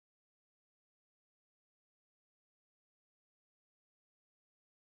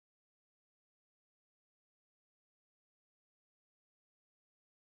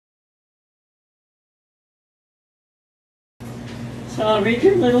So I'll read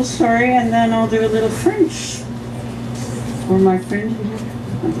you a little story and then I'll do a little French. For my friend here.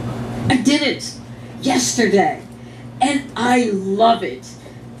 I did it yesterday and I love it.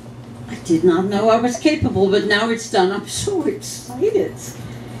 I did not know I was capable, but now it's done. I'm so excited.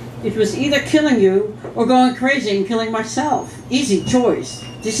 It was either killing you or going crazy and killing myself. Easy choice.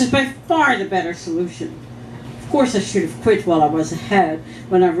 This is by far the better solution. Of course I should have quit while I was ahead,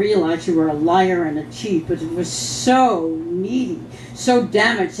 when I realized you were a liar and a cheat, but it was so needy, so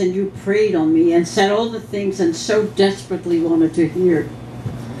damaged, and you preyed on me and said all the things I so desperately wanted to hear.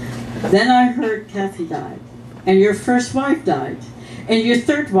 Then I heard Kathy died, and your first wife died, and your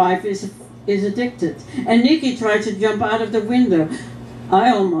third wife is addicted, and Nikki tried to jump out of the window.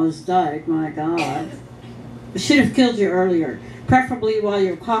 I almost died, my God. I should have killed you earlier, preferably while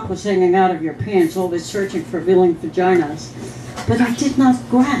your cock was hanging out of your pants, always searching for willing vaginas. But I did not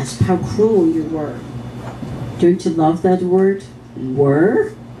grasp how cruel you were. Don't you love that word?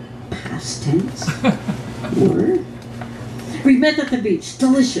 Were? Past tense. Were? We met at the beach.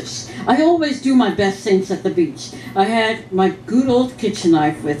 Delicious. I always do my best things at the beach. I had my good old kitchen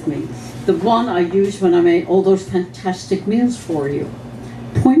knife with me, the one I used when I made all those fantastic meals for you.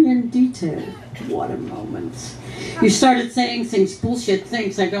 Poignant detail. What a moment. You started saying things, bullshit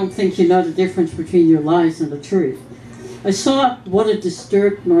things. I don't think you know the difference between your lies and the truth. I saw what a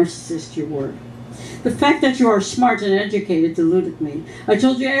disturbed narcissist you were. The fact that you are smart and educated deluded me. I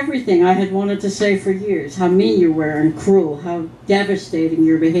told you everything I had wanted to say for years, how mean you were and cruel, how devastating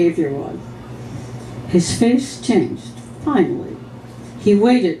your behavior was. His face changed, finally. He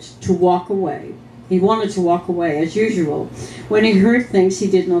waited to walk away. He wanted to walk away, as usual, when he heard things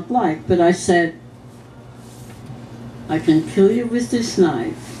he did not like. But I said, I can kill you with this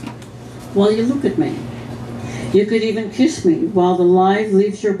knife while you look at me. You could even kiss me while the life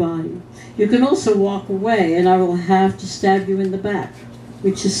leaves your body. You can also walk away and I will have to stab you in the back,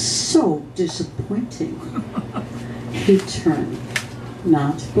 which is so disappointing. He turned,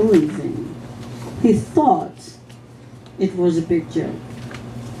 not believing. He thought it was a big joke.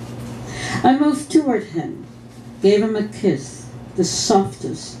 I moved toward him, gave him a kiss, the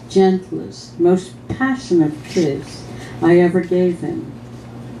softest, gentlest, most passionate kiss I ever gave him.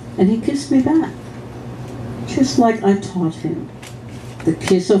 And he kissed me back, just like I taught him. The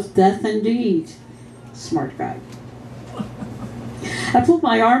kiss of death indeed. Smart guy. I pulled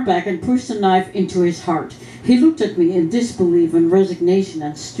my arm back and pushed the knife into his heart. He looked at me in disbelief and resignation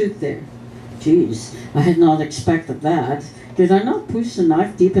and stood there. Geez, I had not expected that. Did I not push the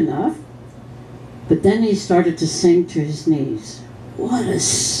knife deep enough? But then he started to sink to his knees. What a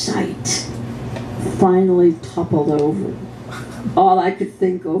sight! Finally toppled over. All I could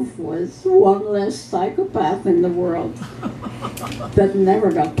think of was one less psychopath in the world that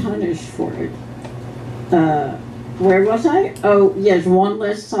never got punished for it. Where was I? Oh, yes, one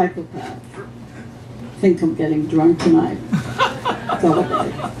less psychopath. I think I'm getting drunk tonight. Go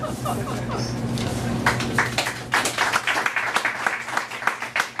away.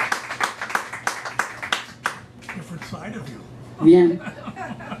 Different side of you. Viens.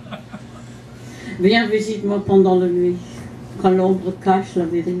 Viens, visite-moi pendant la nuit, quand l'ombre cache la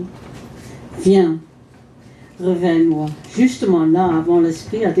vérité. Viens, réveille-moi. Justement là, avant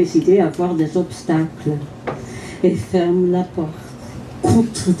l'esprit a décidé d'avoir des obstacles. Et ferme la porte,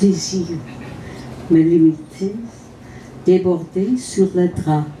 contre désir, mais limité, débordé sur les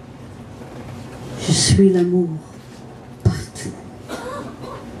draps. Je suis l'amour, partout.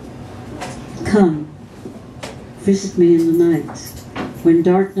 Come, visit me in the night, when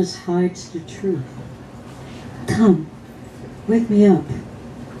darkness hides the truth. Come, wake me up,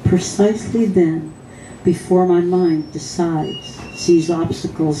 precisely then, before my mind decides, sees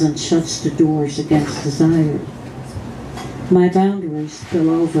obstacles and shuts the doors against desire. My boundaries spill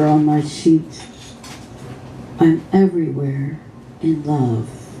over on my sheet. I'm everywhere in love.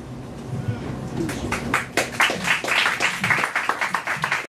 Thank you.